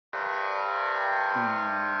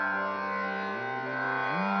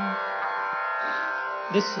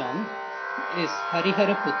This song is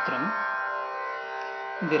Harihara Putram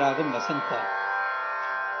in the Ragam Vasanta.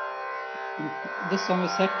 This song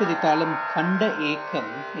is set to the talam Khanda Ekam,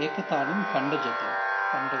 Ekatalam Khandajati.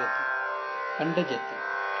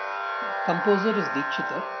 Composer is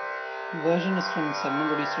Dikshitar. Version is from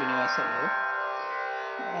Sannamudi Srinivasa Iyer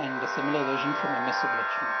and a similar version from M.S.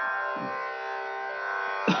 Subbulakshmi.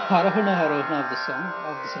 Arohana Arohana of the song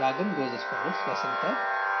of this ragam goes as follows: Vasanta.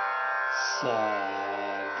 Sa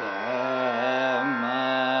ga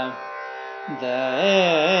ma da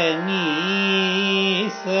ni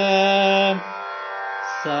sa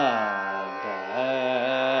sa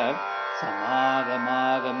ga sama ga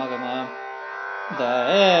ma ga ma ga ma da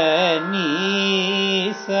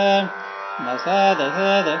ni sa ma sa da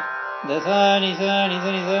sa ni sa ni sa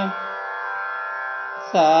ni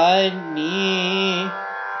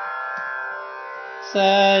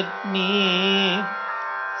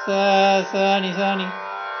sa sa ni sa ni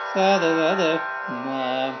sa da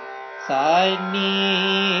ma sa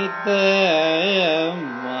ni da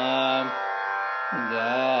ma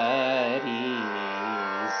ga ri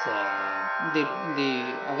sa. The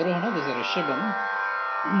Avarohana is a Rishabham,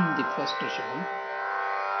 the first Rishabham,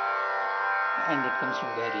 and it comes from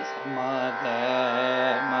Gari sa. Ma ga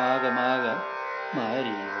ma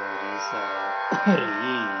ri sa ri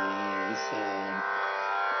sa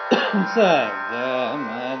sa ga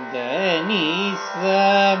ma da ni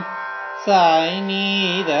sa sa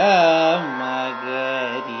ni da ma ga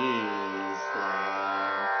ri sa.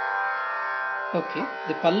 Okay,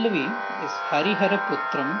 the Pallavi is Harihara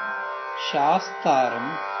Putram Shastaram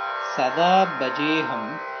Sada Bajeham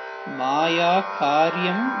Maya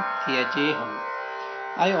Karyam Tyajeham.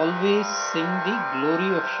 I always sing the glory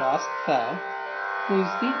of Shasta, who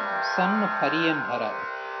is the son of Hari and Hara.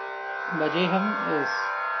 Bajeham is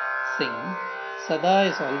sing, Sada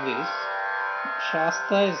is always,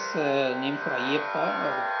 Shasta is name for Ayyappa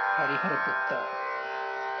or Harihara Putra.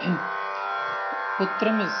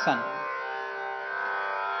 Putram is son.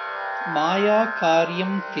 Maya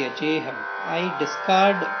Karyam Tyajeham. I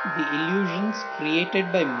discard the illusions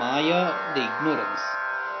created by Maya, the ignorance.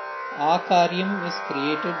 Akaryam is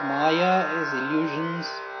created, Maya is illusions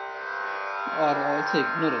or also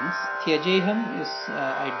ignorance. Tyajeham is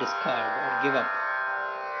I discard or give up.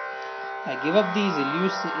 I give up these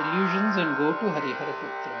illusions and go to Harihara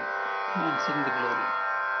Putram and sing the glory.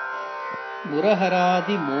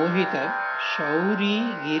 Muraharadi Mohita Shauri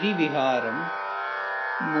Giri Viharam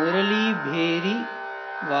Murali Bheri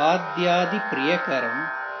Vadyadi Priyakaram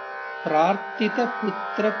Prartita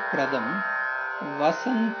Putra Pradam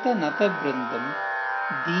Vasanta Nata Brindam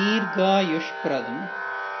Dirga Yush Pradam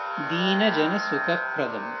Dina Jana Sukha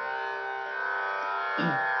Pradam.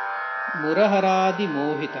 Muraharadi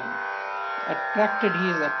Mohitam. He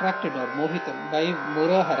is attracted or Mohitam by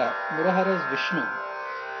Murahara. Murahara is Vishnu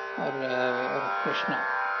or Krishna.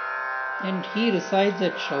 And he resides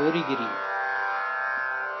at Shaurigiri.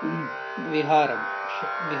 Viharam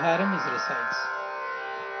is resides.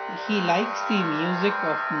 He likes the music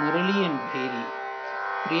of Murali and Bheri.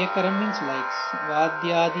 Priyakaram means likes.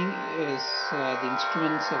 Vadyadi is the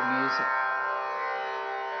instruments of music.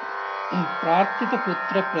 Prartita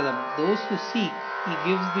Putra Pradam. Those who seek, he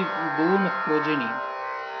gives the boon of progeny.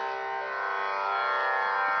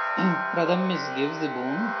 Pradam gives the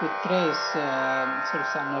boon. Putra is sort of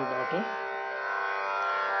son or daughter.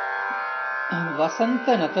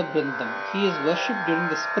 Vasanta Nata Brindam. He is worshipped during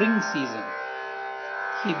the spring season.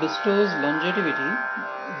 He bestows longevity.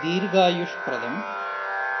 Dirghayush Pradam.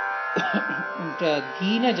 And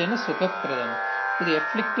Dina Jana Sukha Pradam. To the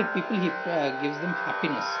afflicted people, he gives them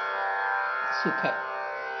happiness. Sukha.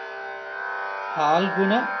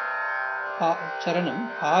 Phalguna Charanam.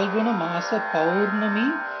 Phalguna Masa Paurnami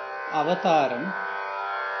Avataram.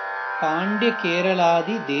 Pandya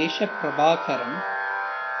Keraladi Desha Prabhakaram.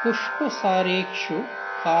 Pushpa Sarekshu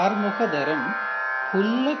Karmukhadaram.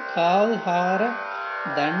 Pulla Kalhara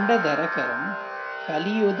Danda Darakaram.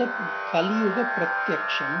 Kaliyuga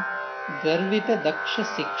Pratyaksham. Garvita Daksha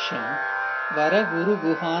Siksham. Vara Guru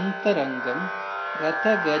Guhantarangam.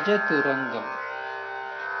 Ratha Gaja Turangam.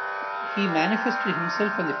 He manifested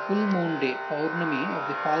himself on the full moon day, Paurnami of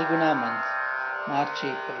the Phalguna month, March,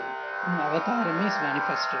 April. Avatarami is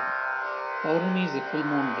manifested. Paurnami is the full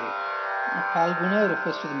moon day. Phalguna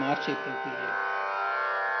refers to the March-April period.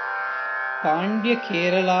 Pandya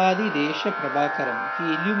Keraladi Desha Prabhakaram. He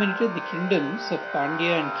illuminated the kingdoms of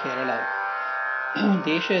Pandya and Kerala.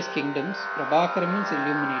 Desha is kingdoms. Prabhakaram means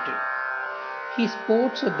illuminated. He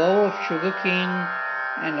sports a bow of sugarcane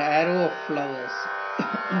and arrow of flowers.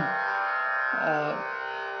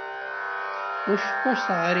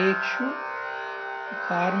 Pushpasarekshu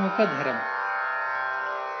Karmukadharam.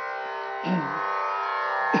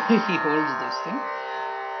 He holds this thing.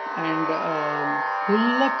 And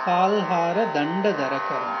Pulla Kalhara Danda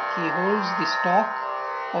Darakaram. He holds the stalk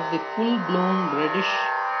of the full-blown reddish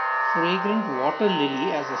fragrant water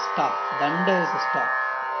lily as a staff. Danda is a staff.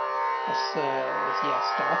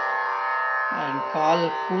 Staff. And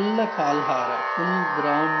Pulla Kalhara, full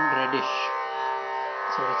brown reddish.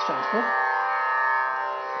 So it stands for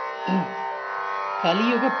Kali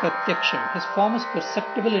Yuga Pratyaksham. His form is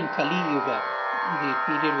perceptible in Kali Yuga, the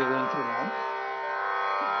period we are going through now.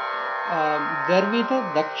 Garvita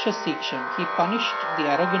Daksha Siksham. He punished the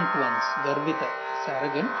arrogant ones. Garvita is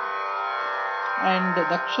arrogant. And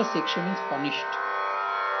Daksha Siksham means punished.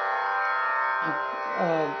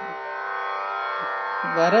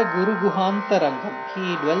 Vara Guru Guhantarangam. He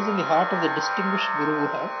dwells in the heart of the distinguished Guru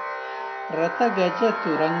Guha. Ratha Gaja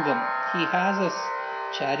Turangam. He has as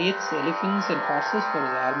chariots, elephants and horses for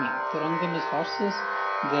his army. Turangam is horses,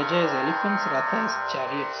 Gaja is elephants, Ratha is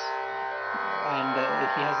chariots. And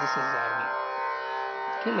he has this as his army.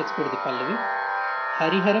 Okay, let's go to the Pallavi.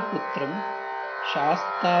 Harihara Putram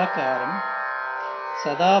Shastakaram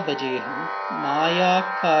Sada Bajeham Maya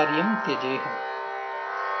Karyam Tyajeham.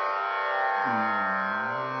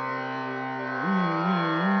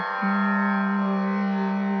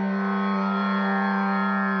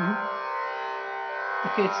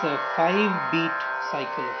 Okay, it's a 5-beat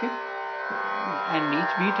cycle, okay? And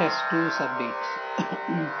each beat has 2 sub-beats.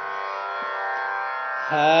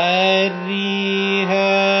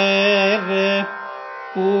 Harihara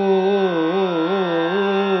Putram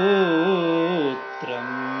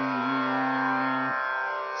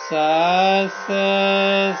Sasarisa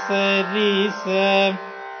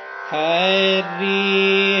Harihara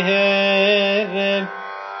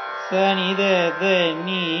Sanidada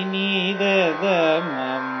Ninidada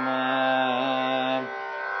Mama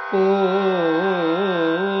Putram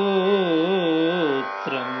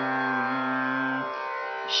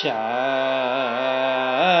Shastaram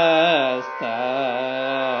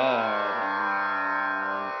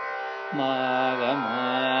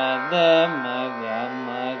Magamada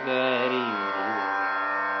Magamagari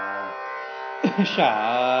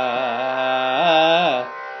Shastaram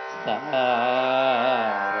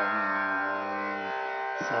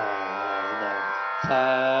Sada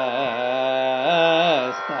Sastaram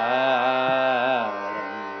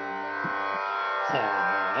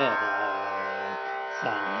Sada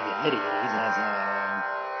Sanigari Zaza.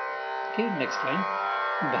 Okay, next line.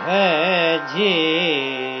 Bhajeham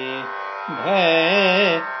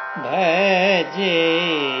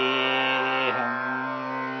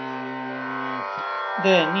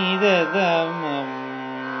Danidadamam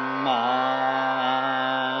Ma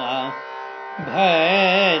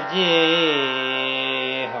Bhajeham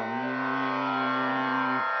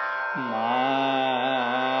Mayaka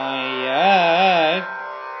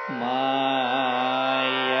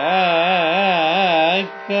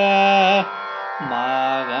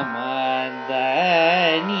Magamadhanisa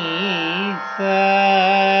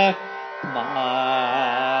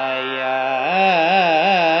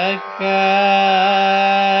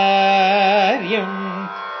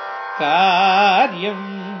Karyam.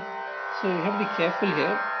 So you have to be careful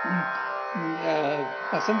here.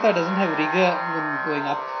 Asanta doesn't have riga when going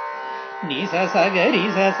up. Nisa Sagari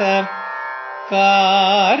Sasa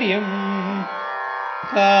Karyam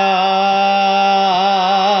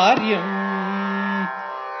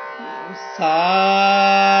Sa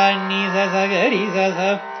Nisa Sagari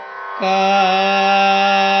Sasa Karyam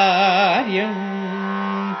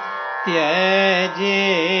Tyajeham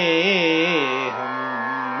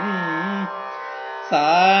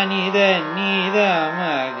Sanida Nida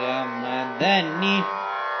Magamadani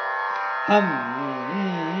Ham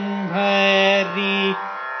Harihara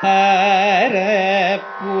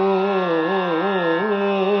Putram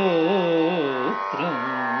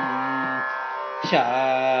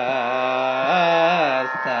Shastaram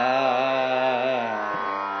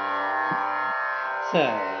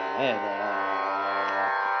Sada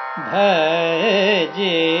Bhajeham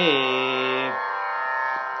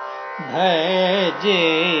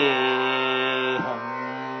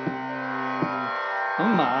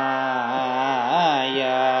Mayakaryam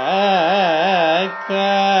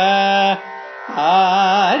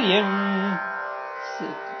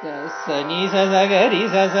Sani Sasagari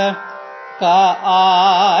Sasa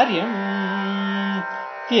Karyam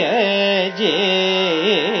Tyaje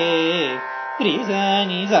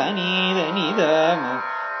Risani Sani Danidama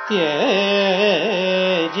Tyajeham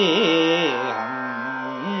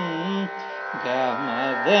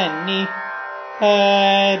Gamadani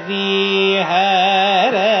Harihara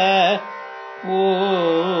पुत्रं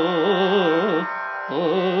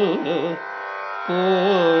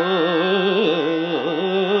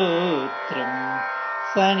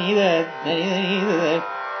सनिध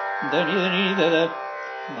धनिध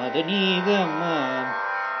मदनीदम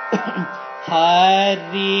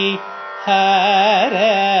हरिहर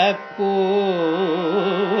पुत्रं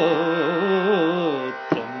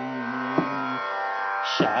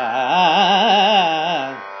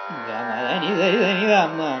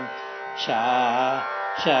गमदनिधनिधम शास्तारं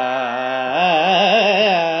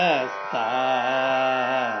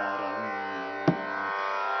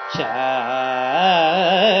सदा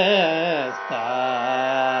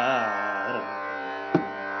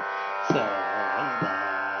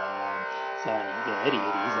सनिगरि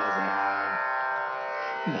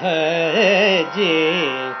भजे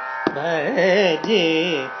भजे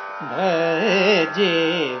भजे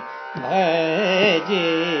भजे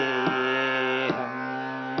हम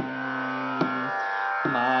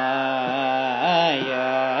मायाक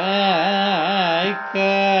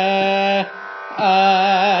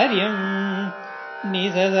आर्यं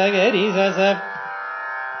निसगरि सस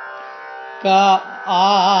का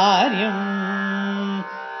आर्यं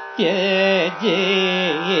त्यजे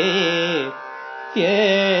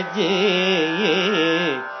त्यजे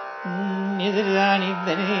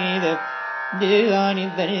निदनिद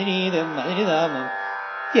निदनिद मदनिदाम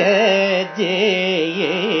त्यजे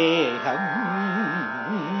हम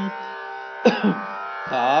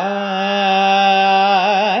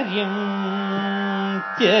कार्यं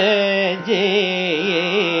त्यजे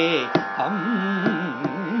हम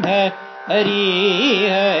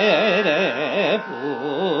हरिहर पुत्रं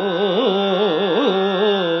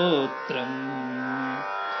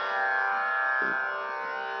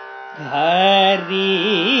हरि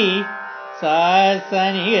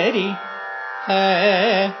सनिहरि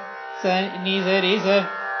निधरि स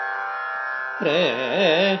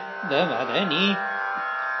मदनी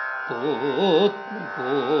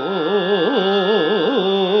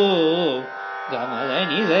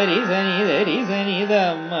गमदनिधरि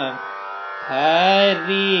सनिधम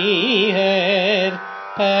हरिहर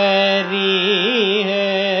हरिहर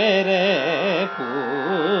पुत्रं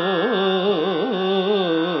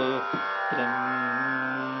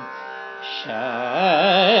शास्तारं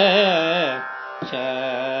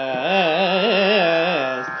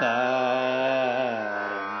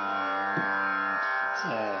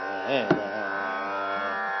सदा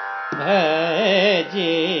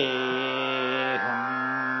भजे हम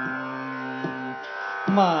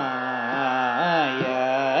मायाक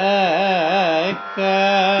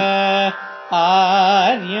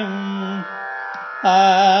आर्यं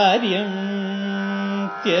आर्यं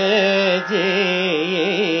त्यजे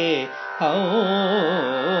हौ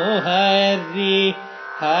हरिहर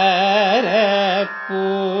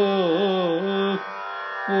पुत्रं.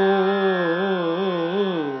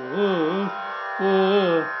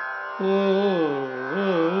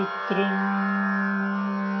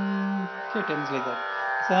 So it ends like that.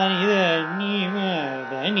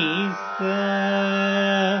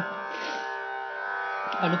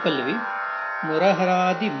 Anupallavi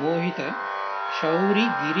Muraharaadi Mohita Shauri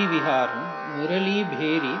Giri Viharam Murali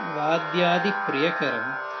Bheri Vadyadi Priyakaram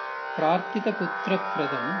Prarthita Putra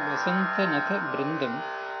Pradam Vasanta Natha Brindam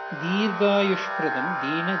Dirgayush Pradam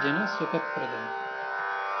Dina Jana Sukha Pradam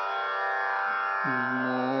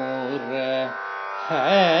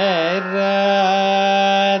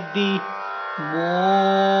Muraharaadi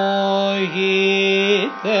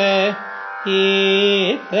Mohita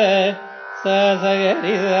Hita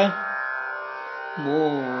Sasagarida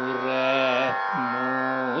Mura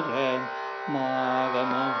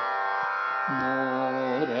Magama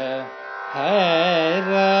Mura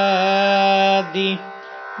Haradi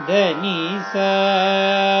Dani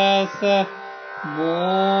Sasa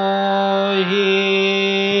Mohi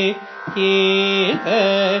Hita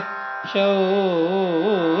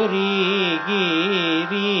Shauri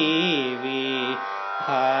Giri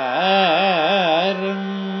Viharam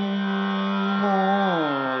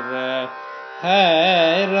Mura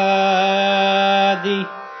Haradi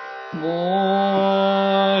Mohita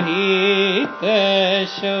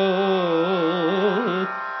Shauri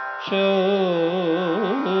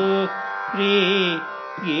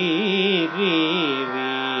Giri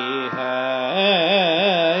Viharam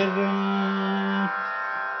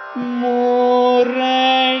Murali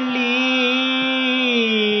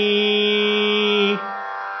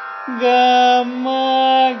Gama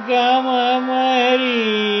Gama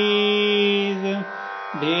Marid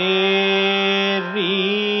Bheri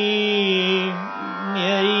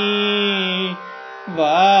Nyari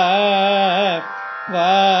Va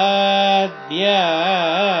vadyadi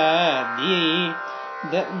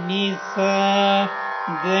nisa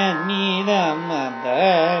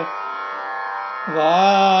danidamada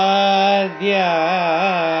vadyadi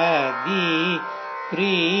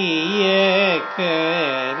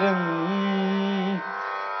priyakaram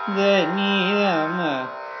danidama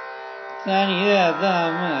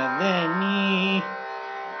danidama dani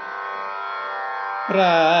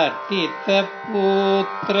prartita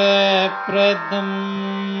putra pradam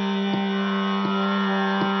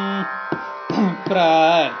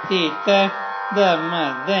prartita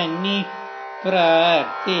damadani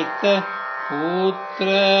prartita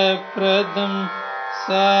putra pradam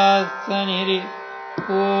sasaniri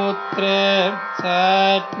putra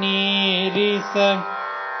satnirisa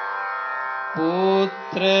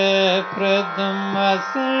putra pradam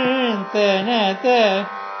vasantanata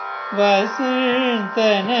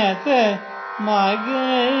vasantanata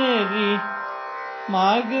magari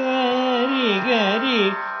magari gari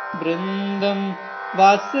brindam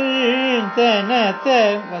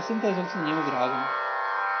vasantanata vasanta is also the name of the ragam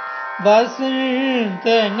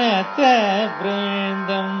vasantanata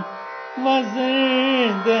brindam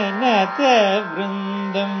vasantanata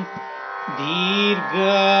brindam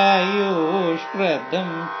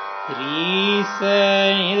dirghayushpradam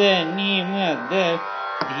risanidhanimada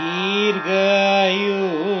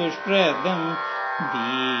dirghayushpradam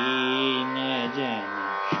deenajana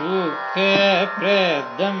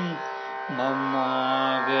shukapradam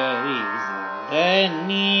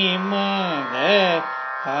mamagarizanimada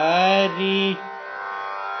hari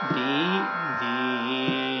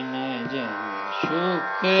deenajana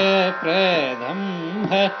shukapradam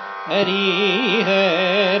hari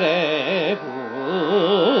hara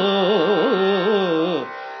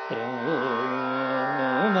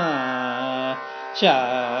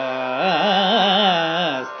shastaram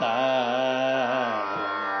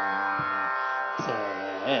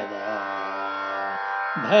sada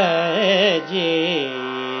bhajeham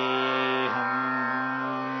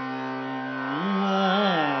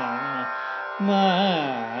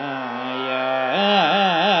mayaka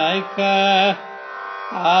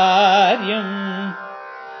aryam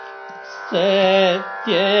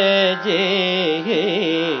satyajeham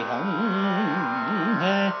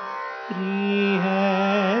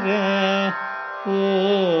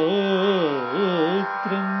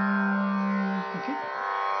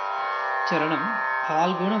चरणम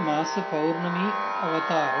Phalgun मास पौर्णमी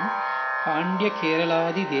अवतारम पांड्य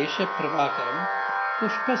केरलादि देश प्रभाकरम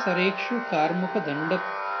पुष्प सरेक्षु कार्मुक दंड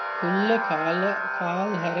कुल्ल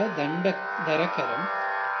कालहर दंड दरकरम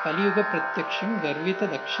कलियुग प्रत्यक्षम गर्वित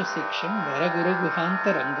दक्ष शिक्षम वरगुरु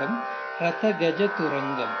गुहांतरंगम रथ गज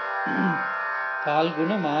तुरंगम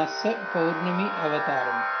फाल्गुन मास पौर्णमी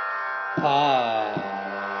अवतारम फाल्गुन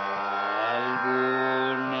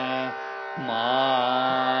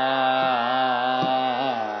मास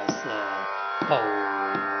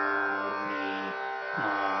पौर्णमी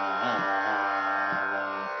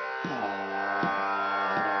अवतारम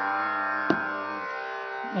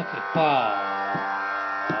okay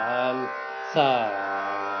फाल सा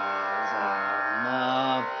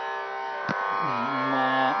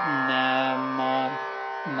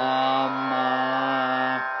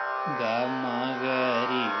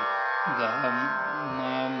gamagari gamamari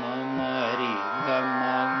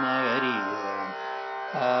gamamari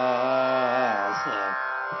asa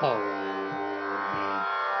pauri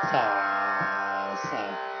sa sa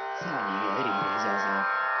sanigari sa sa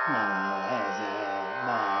ma sa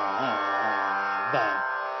ma ba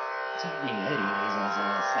sanigari sa sa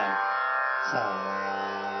sa sa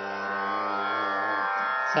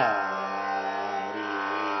sa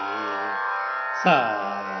sa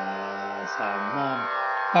samam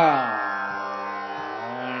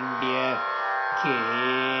pandya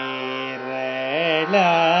keraladi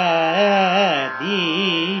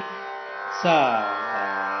sa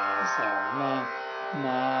samam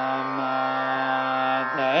mama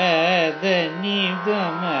dadani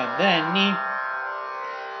gamadani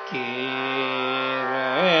keraladi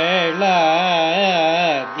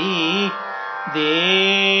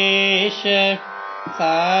desha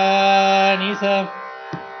sanisa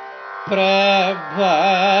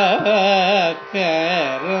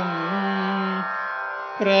prabhakaram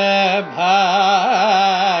prabhakam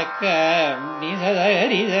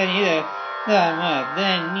nidharidhanidha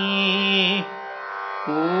samadani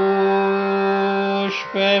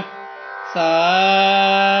pushpa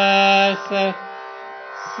sasa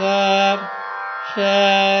sab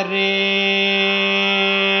sharekshu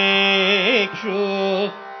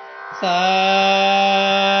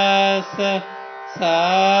sasa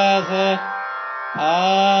sasa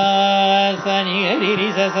sani gari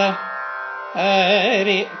sasa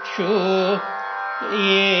hare kshu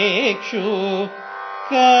yekshu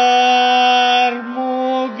karmugam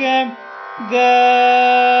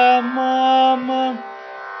gamam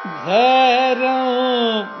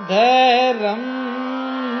dharam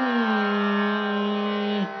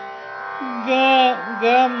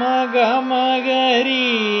gama gama gari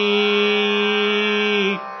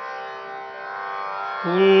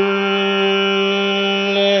pullekal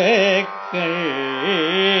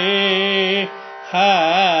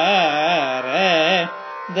hara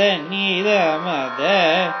danidamada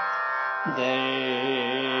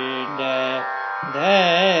danda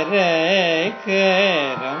dharakaram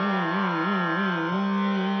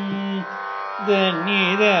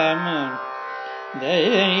danidamam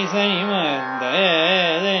dani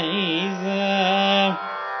sanimandadaniza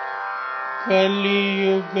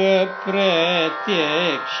kaliyuga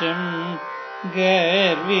pratyaksham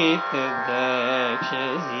garvita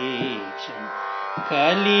dakshaziksham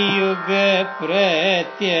kaliyuga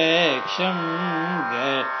pratyaksham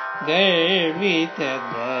garvita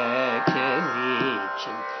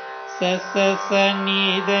dakshaziksham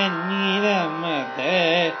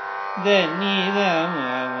sasasanidaniramada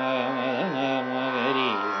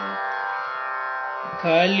danidamamagari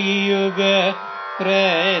kaliyuga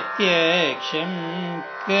pratyaksham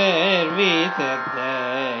karvita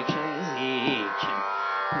dakshaziksham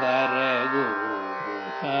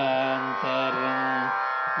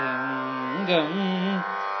varaguruhantarangam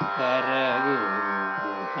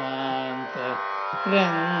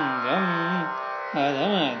varaguruhantarangam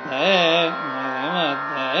madamada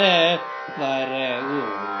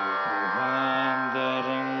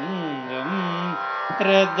varaguruhantarangam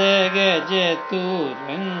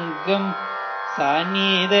radagajaturangam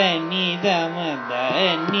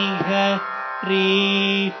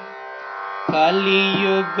sanidanidamadanighari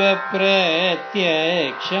kaliyuga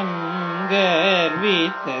pratyaksham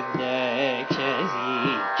garvita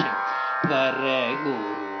dakshaziksham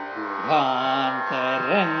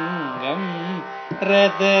varaguruhantarangam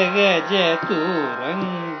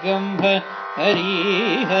radagajaturangam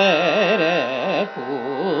harihara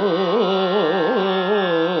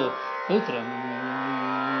putram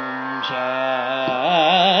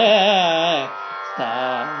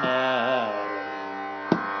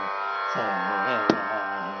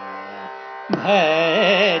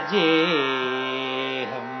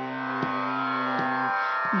bhajeham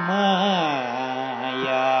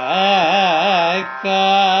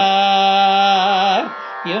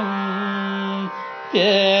mayakaryam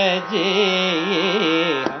tyajeham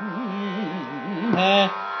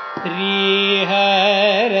harihara